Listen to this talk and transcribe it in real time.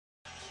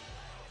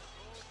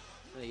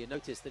you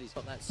notice that he's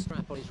got that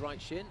strap on his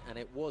right shin, and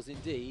it was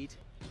indeed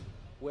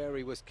where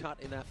he was cut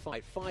in that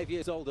fight. 5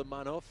 years older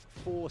Manhoef,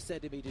 4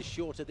 centimeters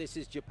shorter. This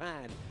is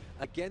Japan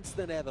against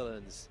the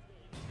Netherlands.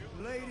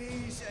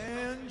 Ladies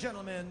and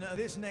gentlemen,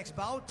 this next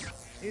bout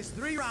is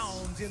 3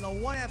 rounds in the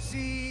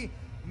 1FC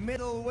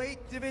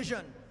middleweight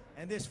division.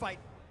 And this fight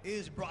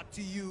is brought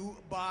to you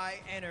by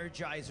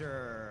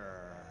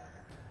Energizer.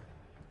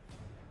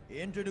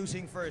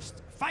 Introducing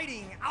first,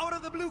 fighting out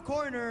of the blue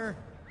corner,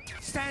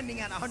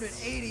 standing at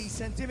 180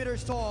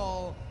 centimeters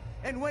tall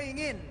and weighing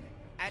in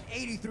at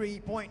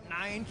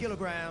 83.9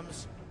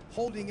 kilograms,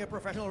 holding a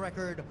professional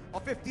record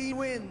of 15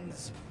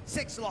 wins,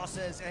 6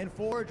 losses, and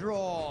 4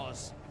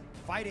 draws.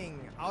 Fighting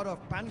out of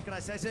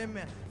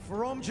Pancrasism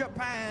from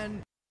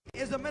Japan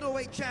is the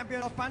middleweight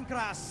champion of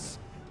Pancras.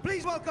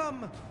 Please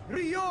welcome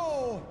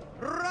Ryo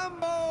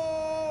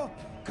Rambo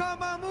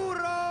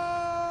Kawamura!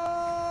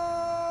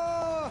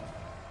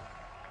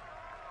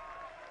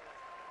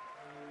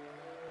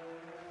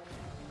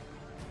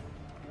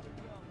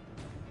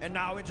 And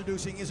now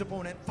introducing his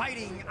opponent,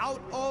 fighting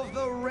out of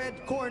the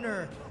red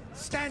corner,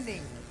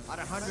 standing at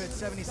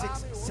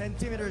 176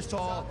 centimeters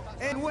tall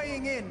and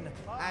weighing in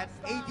at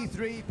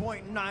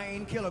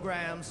 83.9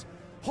 kilograms,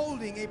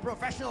 holding a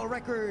professional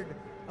record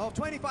of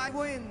 25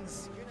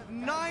 wins,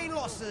 9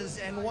 losses,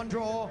 and 1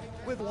 draw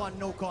with 1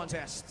 no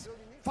contest.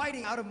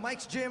 Fighting out of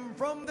Mike's Gym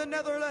from the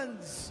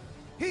Netherlands,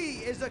 he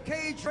is the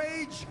Cage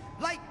Rage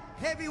Light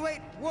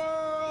Heavyweight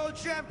World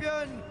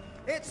Champion.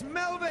 It's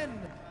Melvin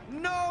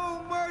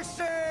No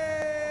Mercy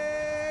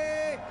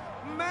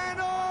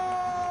Manhoef!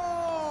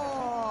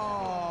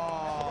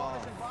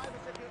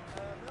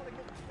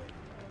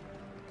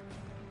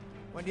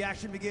 When the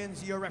action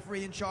begins, your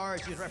referee in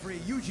charge is referee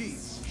Yuji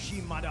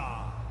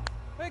Shimada.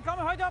 Hey, come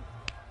on, height up.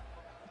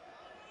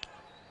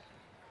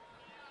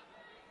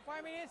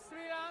 5 minutes, 3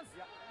 rounds.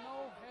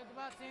 No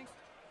headbutting,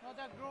 not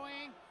that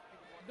growing.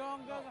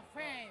 Don't go the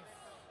fence.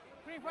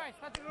 3 fights,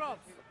 touch the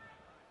ropes.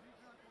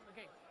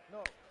 Okay.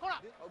 No.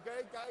 Kora.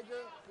 Okay,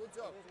 kijken. Goed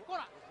zo.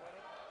 Kora.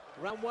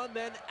 Round 1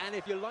 then, and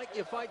if you like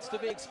your fights to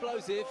be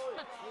explosive,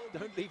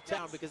 don't leave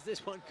town because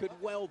this one could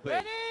well be.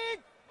 Ready,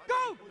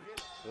 go!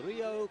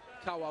 Ryo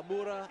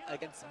Kawamura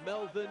against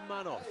Melvin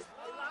Manhoef.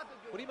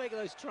 What do you make of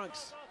those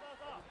trunks?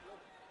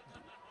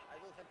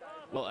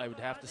 Well, I would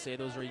have to say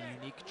those are a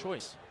unique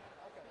choice.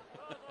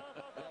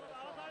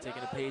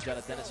 Taking a page out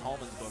of Dennis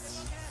Hallman's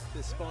books.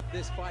 This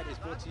fight is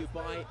brought to you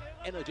by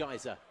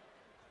Energizer.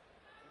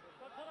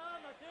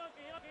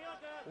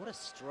 What a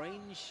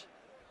strange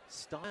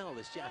style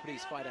this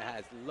Japanese fighter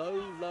has.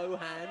 Low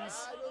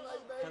hands,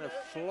 kind of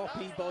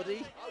floppy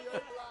body.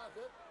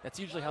 That's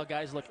usually how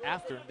guys look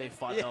after they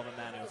fought Melvin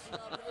Manhoef.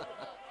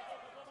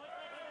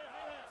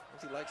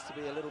 He likes to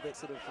be a little bit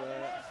sort of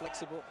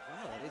flexible.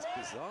 Oh, it is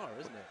bizarre,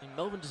 isn't it? I mean,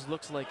 Melvin just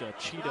looks like a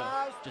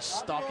cheetah just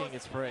stalking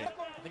its prey.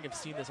 I think I've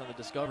seen this on the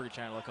Discovery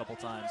Channel a couple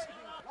times.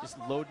 Just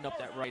loading up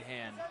that right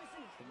hand.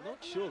 I'm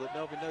not sure that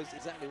Melvin knows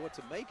exactly what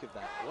to make of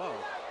that. Whoa.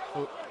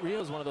 Well,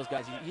 Rio's one of those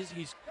guys.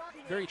 He's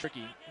very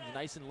tricky. He's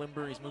nice and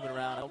limber. He's moving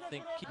around. I don't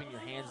think keeping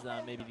your hands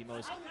down may be the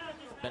most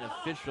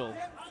beneficial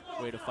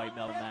way to fight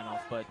Melvin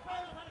Manhoef, but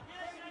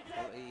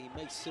well, he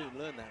may soon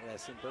learn that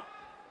lesson, but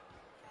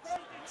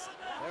it's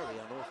very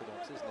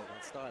unorthodox, isn't it,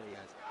 that style he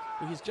has?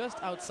 well, he's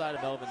just outside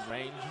of Melvin's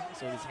range,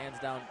 so his hands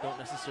down don't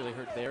necessarily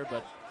hurt there,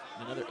 but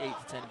another 8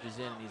 to 10 inches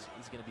in, and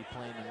he's going to be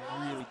playing in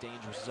a really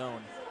dangerous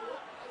zone.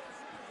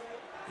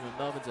 I mean,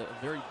 Melvin's a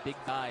very big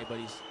guy, but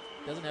he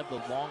doesn't have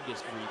the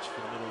longest reach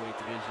for the middleweight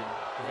division.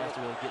 He has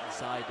to really get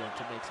inside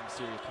to make some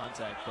serious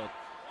contact, but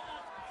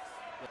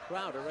the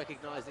crowd are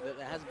recognizing that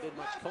there hasn't been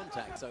much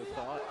contact so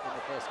far in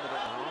the first minute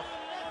and a half.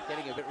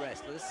 Getting a bit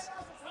restless.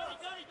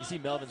 You see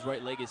Melvin's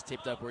right leg is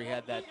taped up where he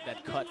had that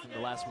cut from the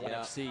last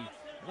 1FC.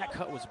 And that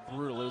cut was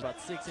brutal. It was about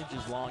 6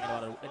 inches long and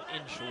about an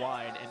inch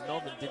wide, and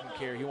Melvin didn't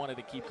care. He wanted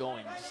to keep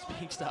going. Just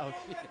speaks to how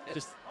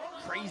just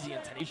crazy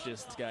and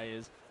tenacious this guy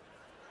is.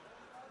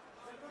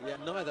 Yeah,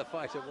 neither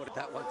fighter wanted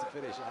that one to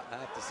finish, I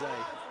have to say.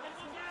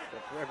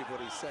 But for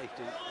everybody's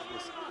safety,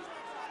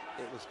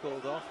 it was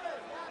called off.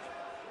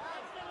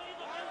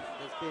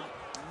 There's been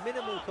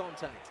minimal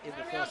contact in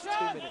the first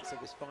 2 minutes of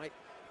this fight.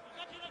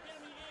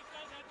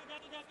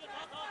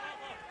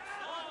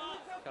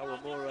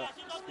 Kawamura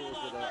scores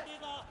with a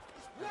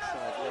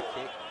inside leg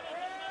kick.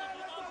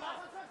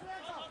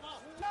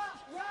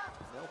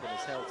 Melvin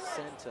has held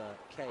center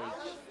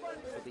cage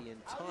for the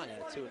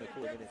entire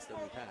 2¼ minutes that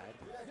we've had.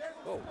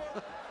 Oh,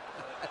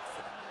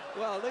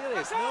 well, look at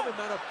this. Melvin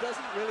Manhoef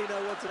doesn't really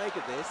know what to make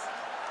of this.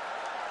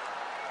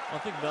 Well, I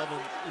think Melvin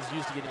is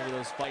used to getting into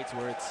those fights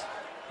where it's,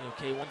 you know,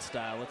 K1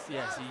 style.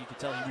 Yeah, see, you can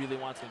tell he really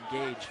wants to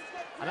engage.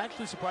 I'm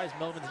actually surprised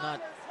Melvin's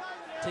not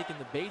taking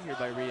the bait here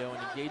by Ryo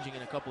and engaging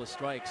in a couple of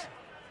strikes.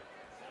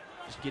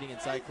 Just getting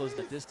inside, closing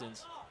the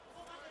distance.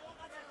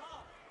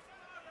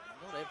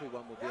 Not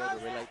everyone will be able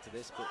to relate to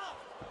this, but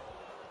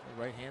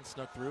the right hand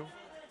snuck through.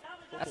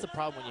 That's the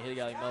problem when you hit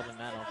a guy like Melvin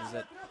Manhoef, is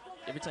that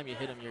every time you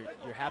hit him,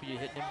 you're happy you're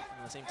hitting him.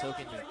 On the same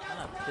token, you're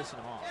kind of pissing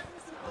him off.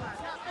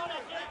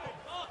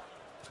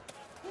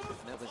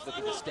 Melvin's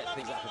looking to step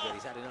things up a bit.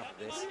 He's had enough of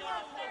this.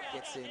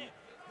 Gets in a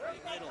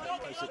little bit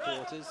closer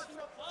quarters.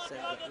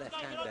 Sends that left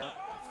hand out.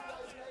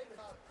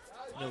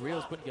 You know,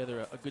 Real's putting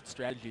together a good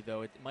strategy,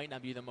 though. It might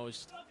not be the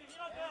most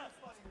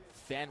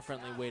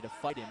fan-friendly way to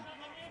fight him,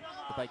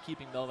 but by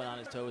keeping Melvin on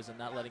his toes and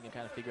not letting him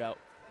kind of figure out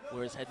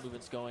where his head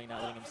movement's going,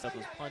 not letting him step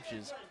those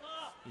punches,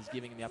 he's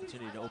giving him the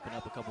opportunity to open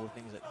up a couple of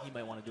things that he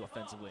might want to do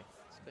offensively.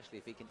 Especially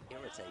if he can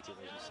irritate him,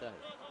 as you say.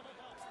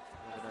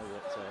 You never know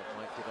what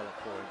might develop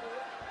for him.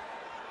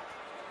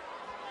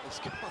 He's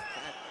got that.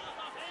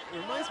 It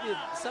reminds me of,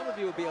 some of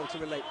you will be able to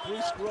relate,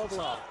 Bruce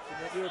Grobbelaar in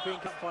that European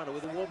Cup final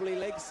with the wobbly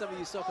legs. Some of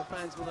you soccer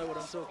fans will know what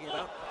I'm talking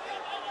about.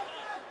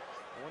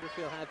 I wonder if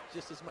he'll have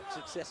just as much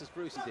success as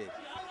Brucey did.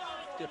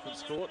 Different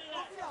sport.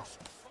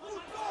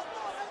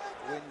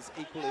 Wins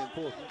equally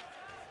important.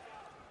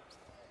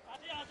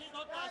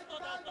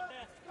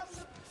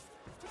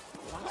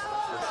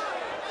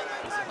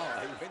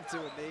 He went to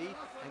a knee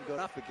and got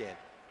up again.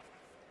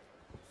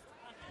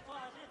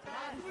 I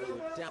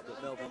would doubt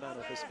that Melvin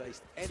Manhoef has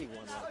faced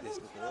anyone like this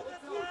before,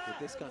 with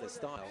this kind of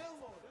style.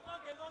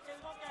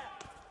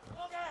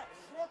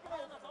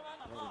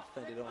 Melvin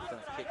fended off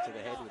that kick to the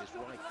head with his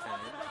right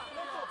hand.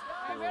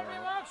 In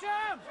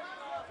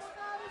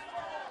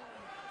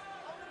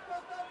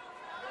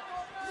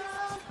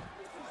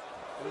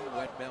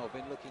went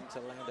Melvin, looking to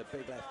land a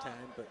big left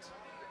hand, but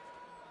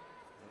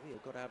he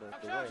got out of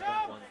the way of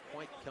that one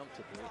quite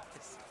comfortably.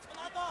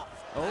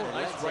 Oh,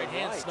 nice right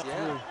hand snuck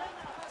through.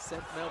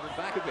 Sent Melvin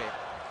back a bit.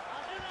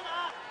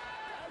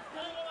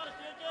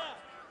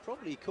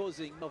 Probably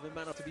causing Melvin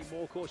Manhoef to be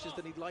more cautious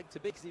than he'd like to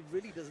be, because he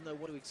really doesn't know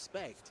what to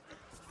expect.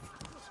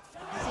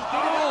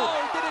 Oh,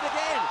 he did it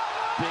again!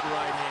 Big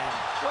right hand.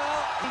 Well,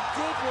 he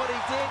did what he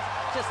did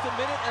just a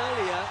minute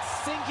earlier,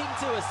 sinking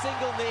to a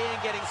single knee and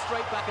getting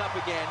straight back up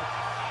again.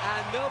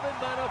 And Melvin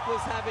Manhoef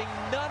was having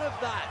none of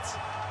that.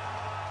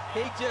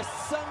 He just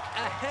sunk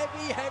a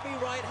heavy, heavy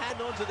right hand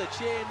onto the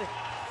chin,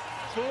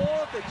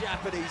 floored the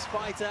Japanese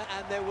fighter,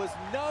 and there was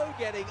no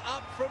getting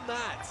up from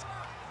that.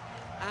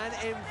 An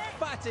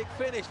emphatic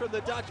finish from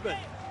the Dutchman.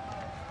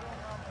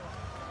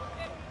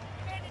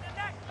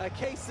 A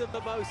case of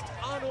the most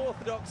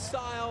unorthodox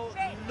style,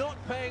 not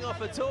paying off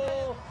at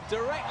all.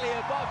 Directly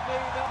above me,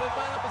 Melvin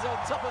Manhoef is on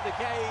top of the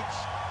cage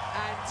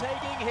and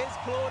taking his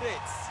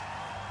plaudits.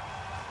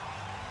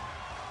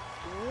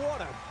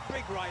 What a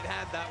big right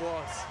hand that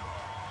was.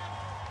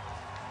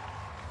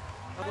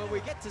 And when we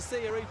get to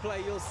see a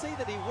replay, you'll see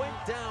that he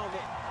went down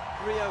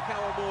Ryo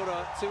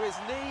Kawamura to his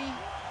knee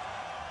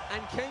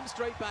and came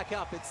straight back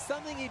up. It's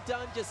something he'd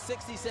done just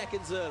 60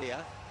 seconds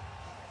earlier.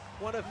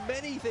 One of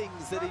many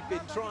things that he'd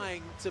been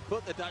trying to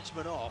put the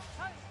Dutchman off.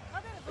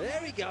 There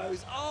he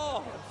goes.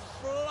 Oh,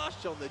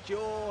 flush on the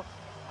jaw.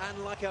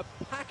 And like a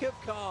pack of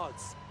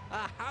cards,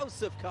 a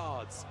house of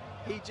cards,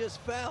 he just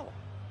fell.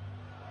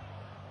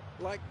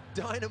 Like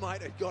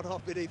dynamite had gone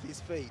off beneath his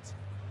feet.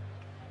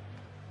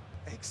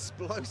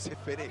 Explosive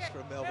finish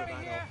from Melvin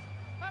Manhoef.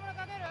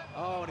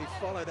 Oh, and he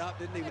followed up,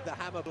 didn't he, with the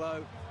hammer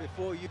blow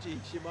before Yuji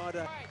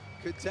Shimada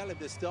could tell him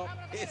to stop.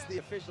 Here's the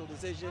official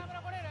decision.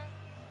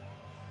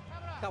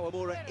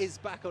 Kawamura is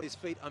back on his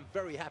feet. I'm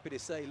very happy to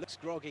say, looks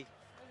groggy.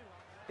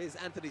 Here's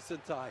Anthony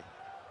Suntai.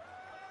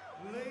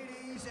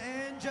 Ladies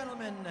and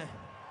gentlemen,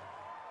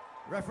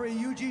 referee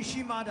Yuji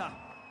Shimada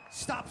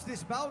stops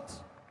this bout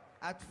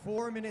at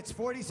 4 minutes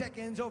 40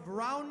 seconds of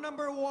round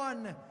number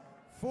 1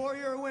 for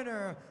your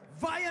winner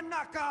via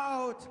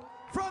knockout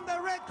from the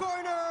red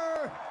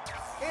corner.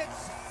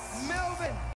 It's Melvin